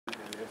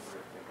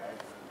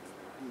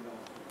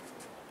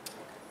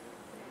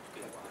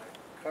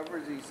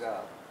Cover these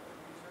up.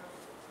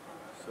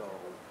 So,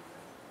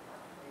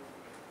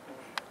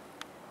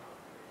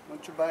 why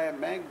don't you buy a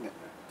magnet?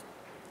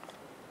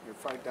 You're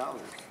 $5.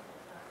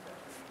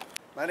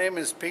 My name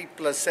is Pete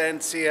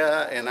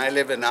Placencia, and I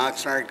live in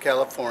Oxnard,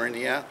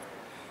 California.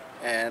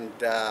 And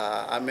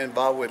I'm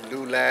involved with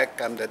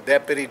LULAC. I'm the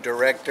deputy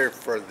director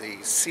for the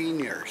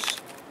seniors,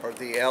 or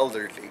the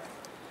elderly.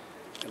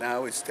 And I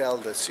always tell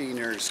the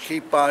seniors,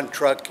 keep on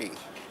trucking.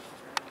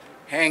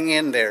 Hang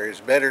in there. It's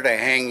better to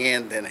hang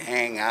in than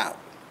hang out.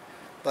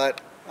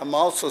 But I'm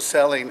also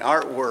selling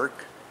artwork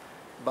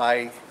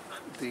by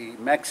the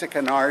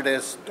Mexican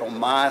artist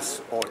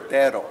Tomas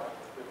Otero.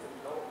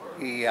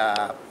 He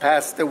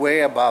passed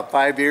away about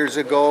 5 years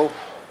ago,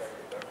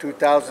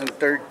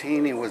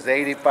 2013. He was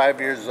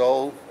 85 years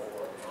old.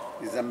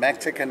 He's a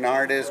Mexican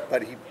artist,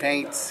 but he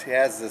paints, he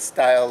has the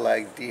style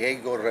like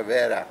Diego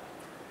Rivera.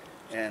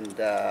 And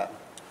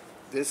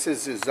this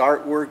is his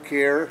artwork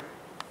here.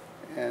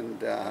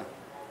 And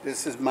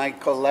this is my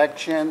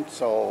collection,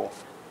 so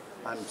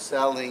I'm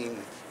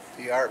selling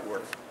the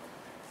artwork.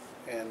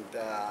 And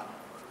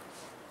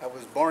I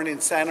was born in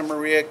Santa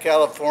Maria,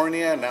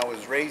 California, and I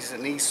was raised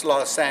in East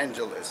Los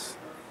Angeles.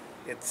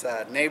 It's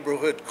a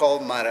neighborhood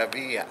called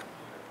Maravilla.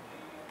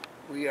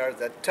 We are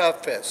the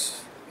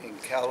toughest in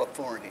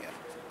California.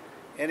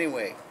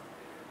 Anyway,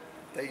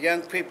 the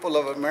young people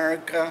of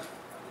America,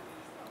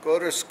 go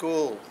to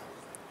school,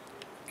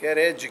 get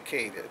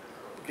educated,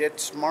 get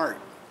smart,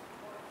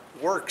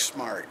 work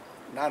smart,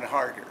 not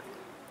harder.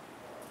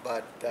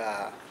 But,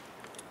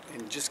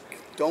 and just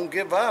don't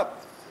give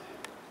up.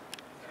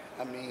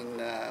 I mean,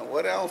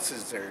 what else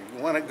is there?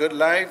 You want a good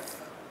life?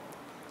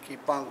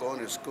 Keep on going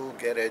to school,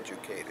 get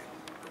educated.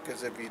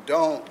 Because if you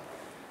don't,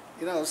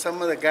 you know,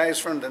 some of the guys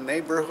from the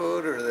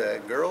neighborhood or the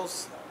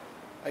girls,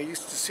 I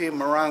used to see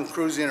them around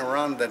cruising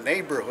around the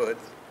neighborhood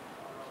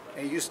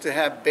and used to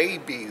have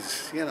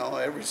babies, you know,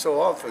 every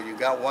so often. You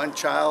got one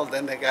child,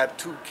 then they got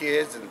 2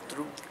 kids and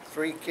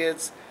 3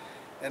 kids.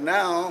 And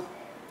now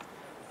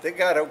they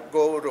got to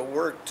go to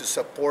work to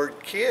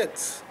support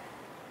kids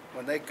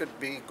when they could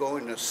be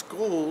going to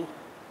school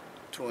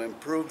to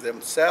improve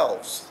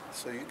themselves.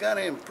 So you got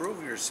to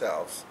improve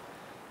yourselves.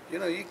 You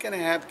know, you can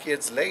have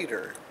kids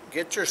later.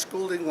 Get your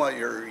schooling while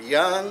you're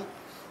young,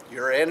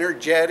 you're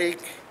energetic,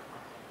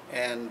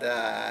 and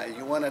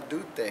you want to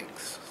do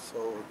things.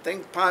 So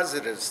think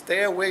positive.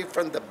 Stay away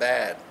from the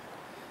bad.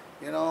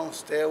 You know,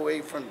 stay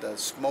away from the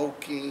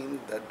smoking,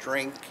 the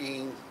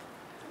drinking.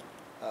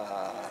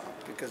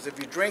 Because if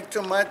you drink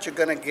too much, you're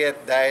going to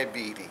get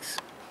diabetes.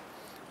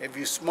 If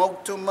you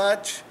smoke too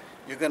much,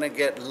 you're going to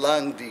get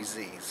lung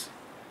disease.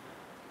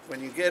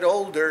 When you get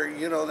older,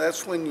 you know,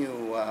 that's when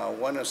you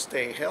want to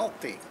stay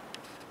healthy.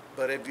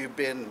 But if you've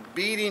been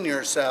beating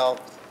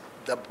yourself,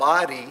 the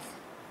body,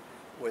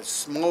 with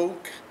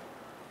smoke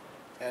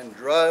and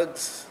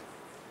drugs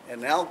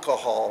and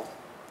alcohol,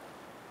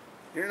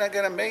 you're not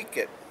going to make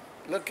it.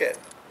 Look at,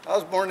 I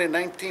was born in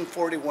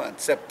 1941,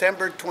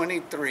 September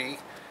 23,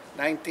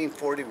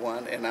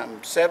 1941, and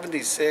I'm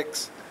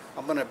 76.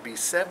 I'm going to be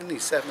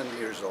 77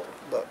 years old.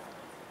 Look.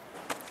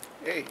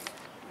 Hey,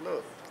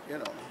 look, you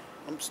know,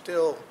 I'm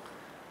still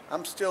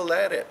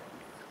at it.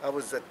 I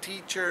was a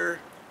teacher.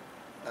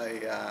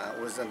 I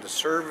was in the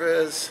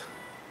service.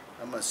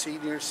 I'm a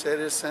senior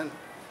citizen.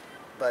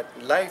 But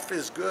life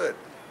is good,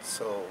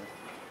 so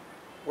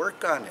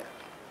work on it.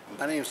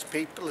 My name is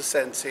Pete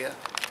Placencia.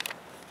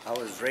 I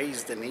was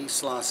raised in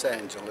East Los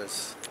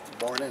Angeles,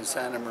 born in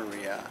Santa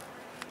Maria.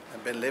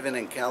 I've been living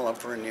in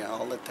California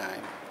all the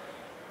time.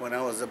 When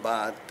I was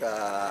about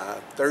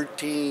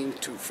 13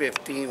 to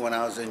 15, when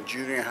I was in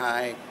junior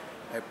high,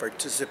 I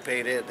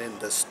participated in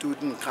the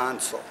student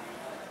council,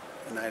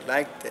 and I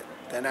liked it.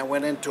 Then I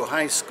went into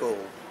high school,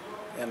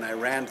 and I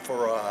ran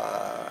for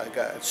I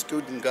got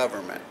student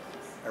government.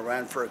 I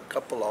ran for a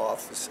couple of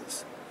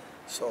offices.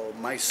 So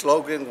my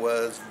slogan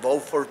was,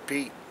 vote for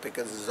Pete,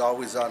 because he's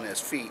always on his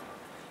feet.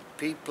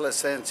 Pete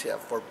Placencia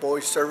for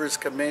Boy Service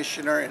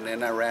Commissioner, and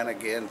then I ran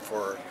again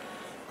for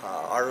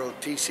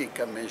ROTC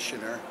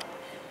Commissioner.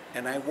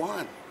 And I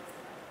won.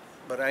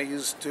 But I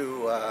used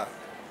to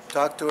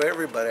talk to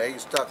everybody. I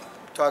used to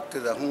talk to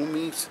the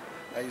homies.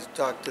 I used to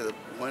talk to the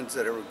ones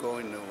that were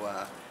going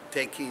to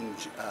taking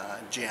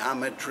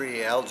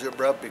geometry,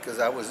 algebra, because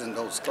I was in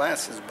those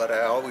classes. But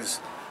I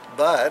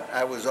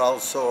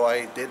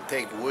did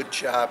take wood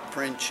shop,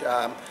 print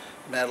shop,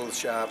 metal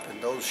shop,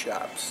 and those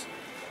shops.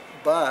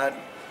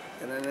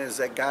 And then as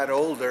I got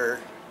older,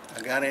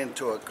 I got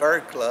into a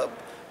car club.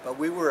 But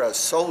we were a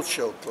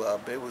social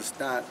club. It was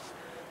not.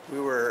 We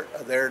were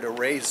there to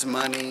raise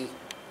money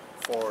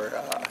for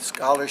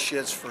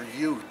scholarships for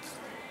youth.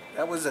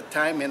 That was a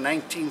time in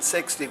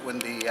 1960 when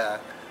the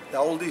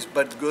oldies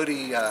but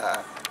goodie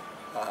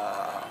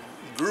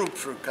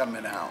groups were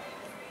coming out,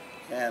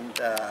 and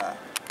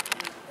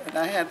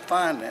I had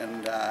fun.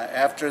 And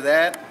after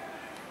that,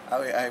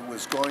 I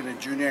was going to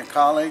junior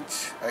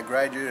college. I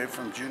graduated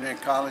from junior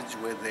college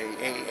with a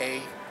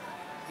AA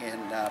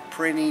in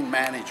printing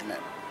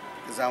management,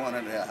 because I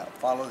wanted to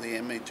follow the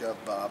image of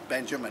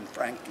Benjamin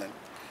Franklin.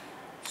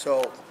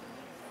 So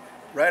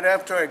Right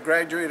after I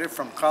graduated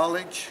from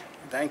college,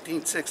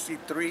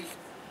 1963,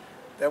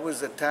 that was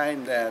the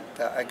time that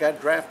I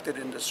got drafted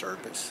into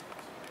service.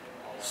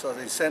 So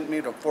they sent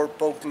me to Fort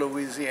Polk,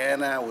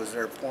 Louisiana. I was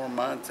there 4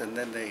 months, and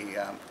then they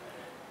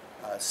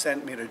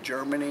sent me to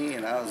Germany,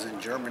 and I was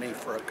in Germany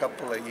for a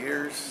couple of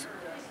years.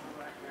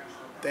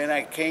 Then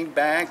I came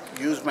back,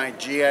 used my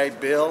GI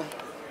Bill,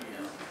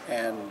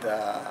 and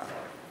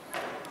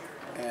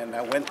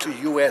I went to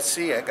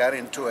USC. I got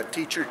into a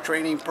teacher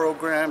training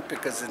program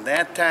because in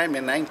that time,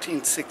 in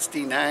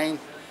 1969,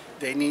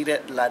 they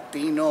needed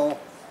Latino,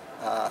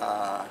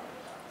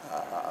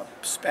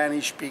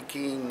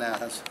 Spanish-speaking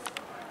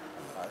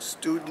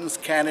students,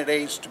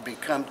 candidates to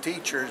become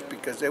teachers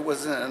because there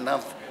wasn't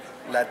enough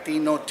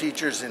Latino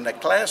teachers in the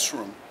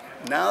classroom.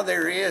 Now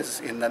there is.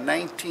 In the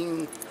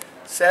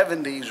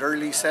 1970s,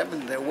 early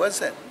 70s, there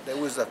wasn't. There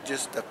was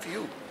just a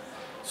few.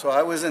 So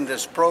I was in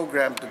this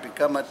program to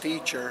become a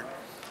teacher,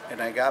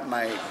 and I got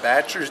my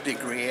bachelor's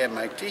degree and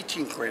my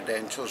teaching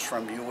credentials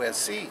from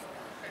USC.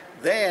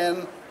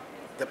 Then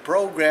the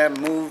program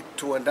moved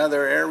to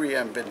another area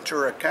in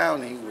Ventura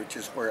County, which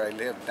is where I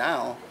live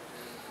now,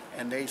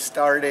 and they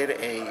started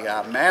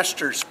a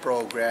master's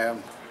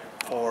program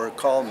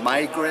called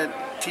Migrant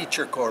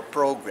Teacher Corps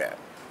Program.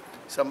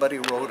 Somebody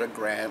wrote a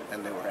grant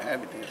and they were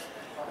having it.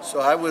 So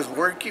I was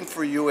working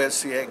for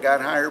USC. I got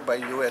hired by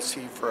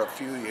USC for a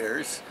few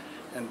years.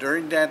 And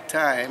during that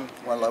time,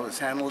 while I was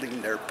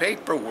handling their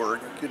paperwork,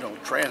 you know,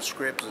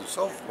 transcripts and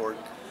so forth,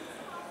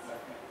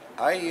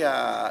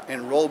 I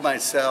enrolled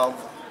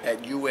myself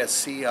at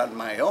USC on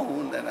my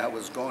own, and I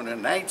was going to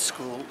night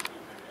school,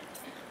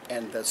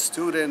 and the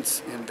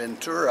students in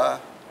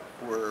Ventura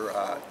were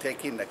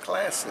taking the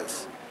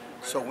classes.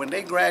 So when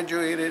they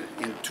graduated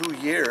in 2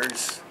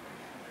 years,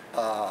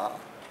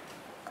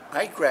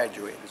 I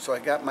graduated. So I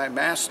got my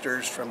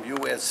master's from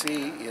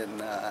USC in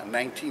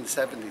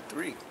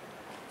 1973.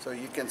 So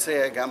you can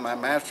say I got my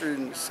master's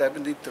in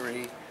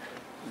 73,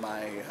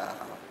 my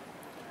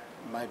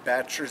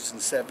bachelor's in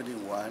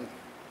 71.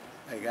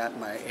 I got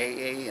my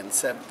AA in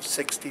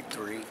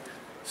 63.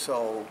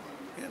 So,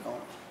 you know,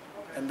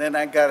 and then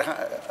I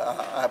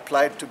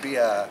applied to be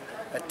a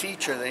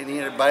teacher. They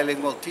needed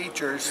bilingual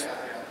teachers.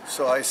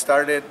 So I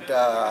started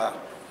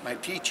my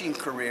teaching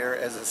career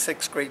as a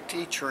 6th grade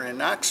teacher in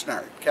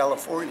Oxnard,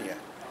 California.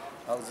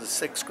 I was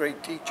a 6th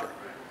grade teacher.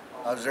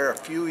 I was there a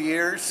few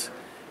years,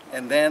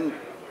 and then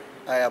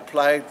I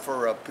applied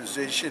for a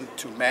position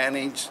to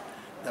manage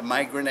the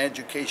migrant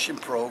education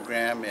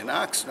program in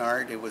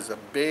Oxnard. It was a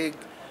big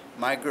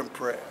migrant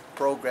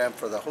program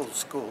for the whole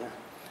school.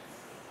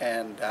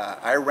 And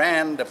I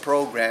ran the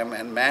program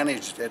and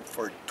managed it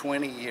for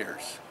 20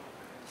 years.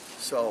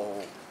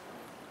 So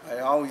I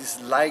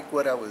always liked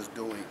what I was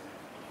doing.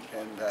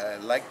 And I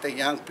liked the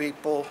young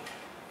people.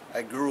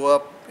 I grew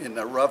up in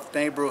a rough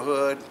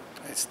neighborhood.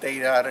 I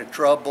stayed out of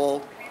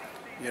trouble.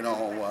 You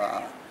know,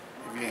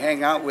 if you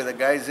hang out with the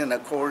guys in the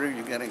corner,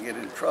 you're gonna get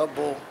in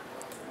trouble.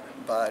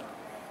 But,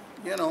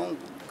 you know,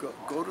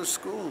 go to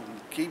school,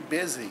 keep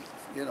busy,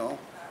 you know.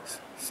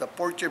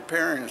 Support your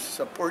parents,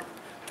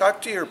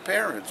 talk to your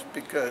parents,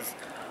 because,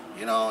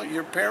 you know,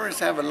 your parents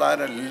have a lot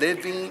of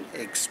living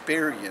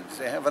experience.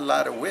 They have a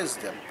lot of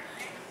wisdom.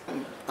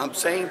 I'm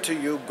saying to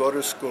you, go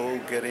to school,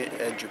 get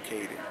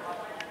educated,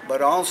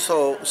 but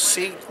also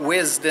seek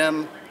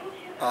wisdom,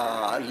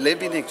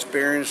 living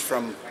experience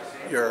from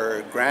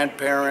your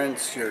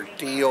grandparents, your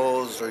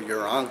tios, or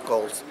your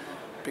uncles,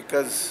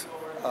 because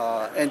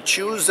and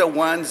choose the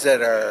ones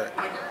that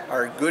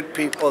are good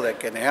people that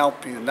can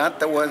help you, not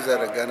the ones that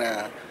are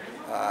gonna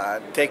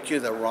take you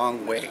the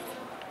wrong way.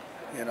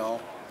 You know,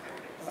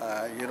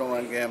 you don't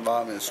want to get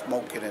involved in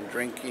smoking and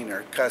drinking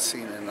or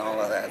cussing and all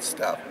of that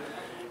stuff.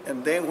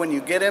 And then when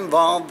you get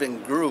involved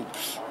in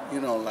groups,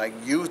 you know, like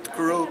youth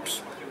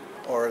groups,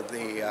 or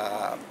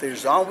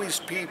there's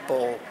always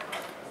people,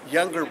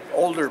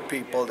 older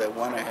people that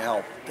want to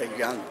help the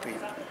young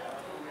people.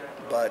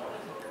 But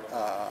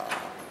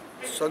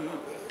so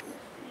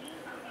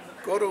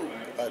go to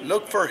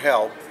look for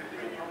help,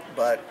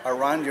 but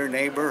around your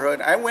neighborhood.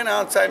 I went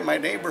outside my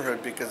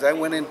neighborhood because I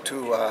went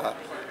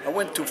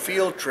to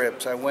field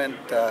trips. I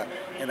went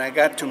and I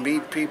got to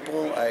meet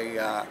people.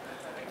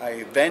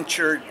 I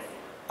ventured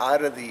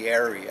out of the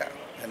area,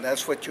 and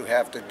that's what you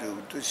have to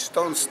do. Just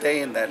don't stay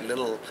in that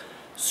little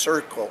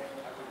circle.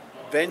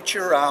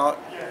 Venture out,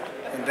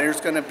 and there's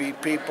going to be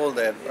people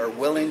that are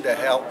willing to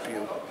help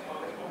you,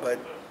 but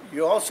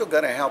you also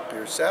got to help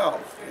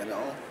yourself, you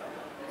know,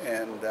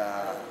 and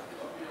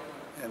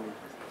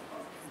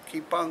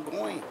keep on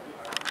going.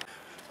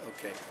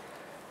 Okay,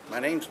 my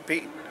name's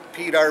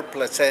Ph.D.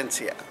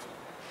 Placencia.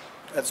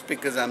 That's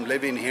because I'm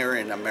living here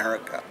in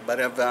America.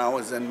 But if I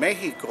was in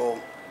Mexico,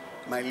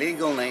 my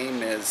legal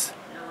name is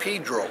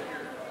Pedro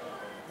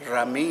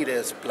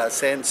Ramirez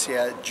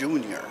Placencia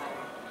Jr.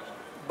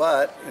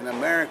 But in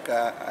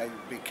America, I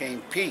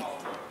became Pete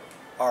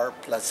R.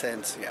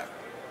 Placencia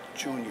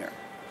Jr.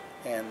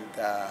 And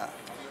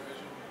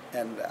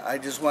I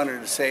just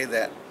wanted to say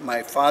that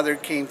my father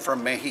came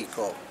from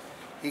Mexico.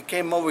 He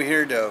came over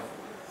here to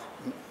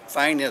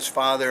find his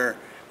father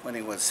when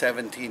he was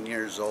 17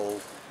 years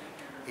old.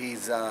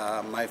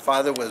 My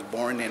father was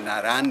born in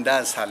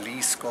Arandas,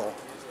 Jalisco,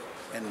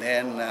 and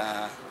then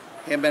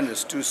him and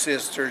his two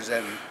sisters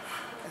and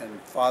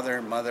father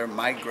and mother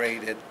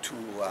migrated to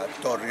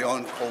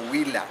Torreon,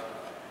 Coahuila,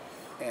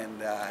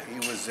 and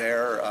he was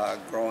there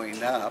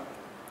growing up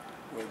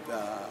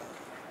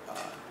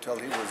till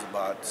he was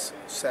about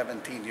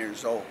 17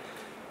 years old.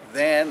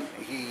 Then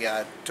he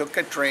took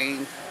a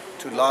train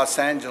to Los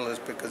Angeles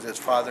because his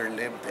father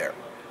lived there.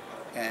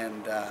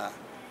 And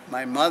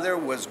my mother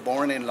was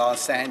born in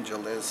Los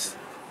Angeles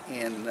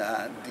in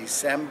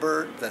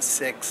December the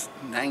 6th,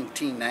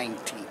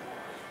 1919.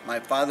 My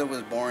father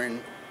was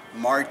born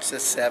March the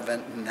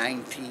 7th,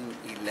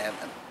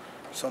 1911.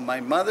 So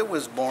my mother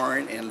was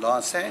born in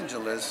Los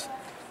Angeles,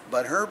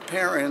 but her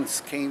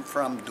parents came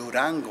from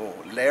Durango,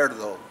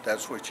 Lerdo.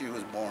 That's where she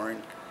was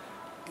born,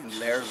 in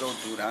Lerdo,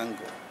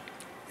 Durango.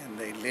 And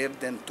they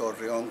lived in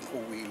Torreon,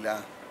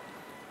 Coahuila,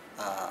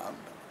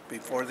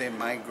 before they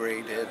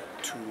migrated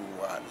to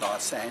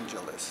Los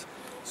Angeles.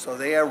 So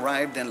they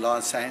arrived in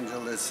Los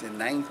Angeles in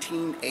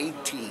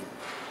 1918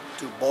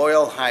 to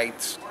Boyle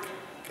Heights,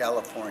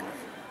 California.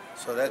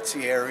 So that's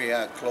the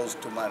area close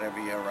to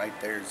Maravilla right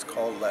there. It's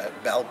called the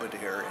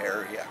Belvedere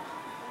area.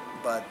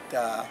 But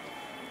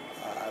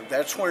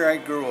that's where I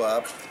grew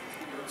up.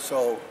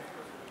 So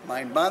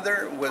my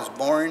mother was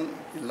born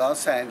in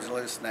Los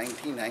Angeles,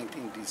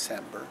 1919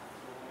 December,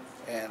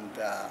 and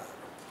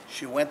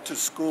she went to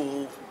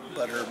school,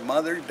 but her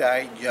mother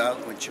died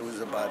young when she was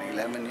about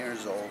 11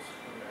 years old.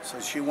 So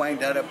she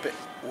winded up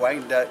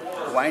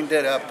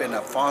in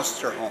a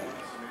foster home.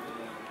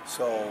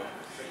 So,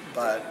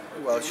 but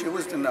while she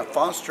was in a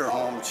foster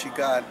home, she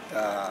got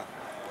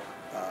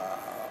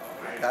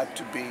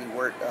to be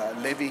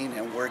living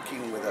and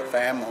working with a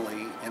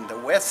family in the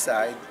West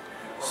Side.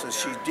 So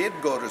she did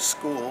go to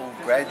school,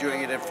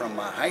 graduated from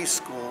a high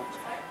school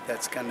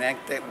that's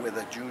connected with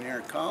a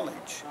junior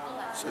college.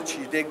 So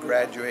she did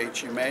graduate.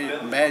 She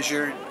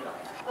majored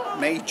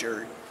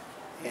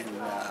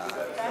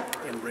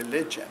in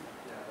religion.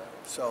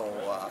 So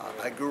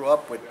I grew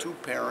up with two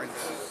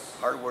parents,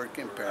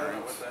 hardworking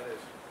parents,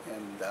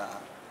 and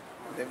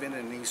living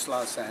in East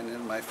Los Angeles.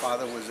 My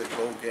father was a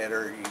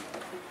go-getter.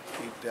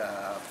 He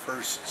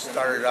first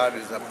started out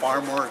as a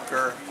farm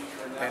worker,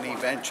 and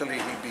eventually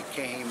he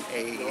became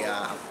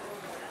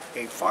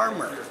a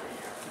farmer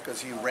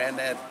because he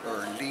rented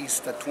or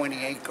leased a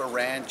 20-acre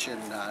ranch in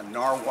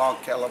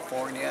Norwalk,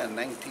 California in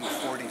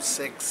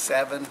 1946,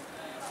 7,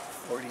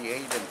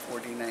 48, and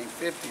 49,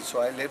 50.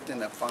 So I lived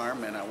in a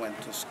farm and I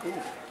went to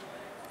school.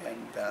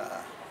 And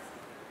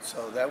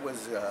so that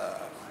was,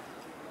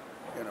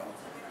 you know,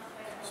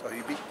 so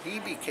he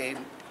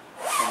became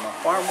from a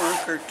farm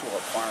worker to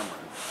a farmer.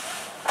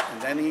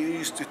 And then he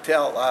used to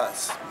tell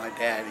us, my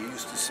dad, he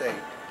used to say,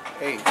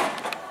 hey,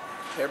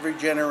 every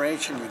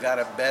generation you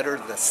gotta better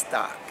the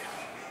stock.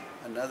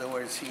 In other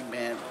words, he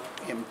meant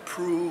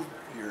improve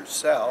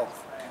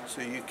yourself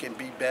so you can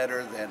be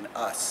better than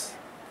us,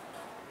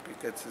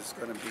 because it's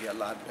gonna be a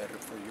lot better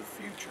for your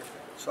future.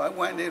 So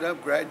I ended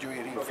up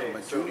graduating from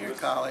a junior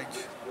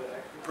college,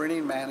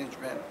 printing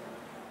management.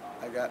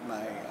 I got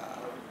my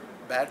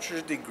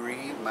bachelor's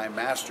degree, my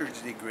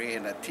master's degree,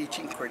 and a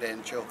teaching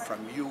credential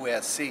from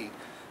USC,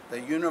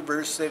 the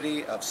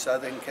University of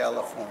Southern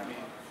California.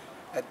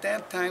 At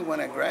that time when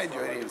I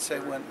graduated in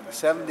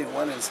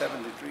 71 and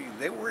 73,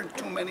 there weren't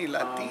too many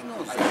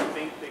Latinos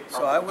there.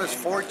 So I was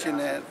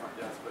fortunate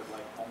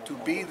to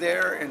be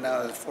there, and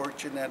I was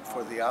fortunate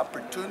for the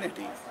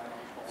opportunity.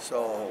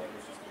 So,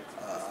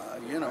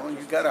 you know,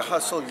 you gotta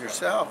hustle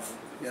yourself,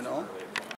 you know.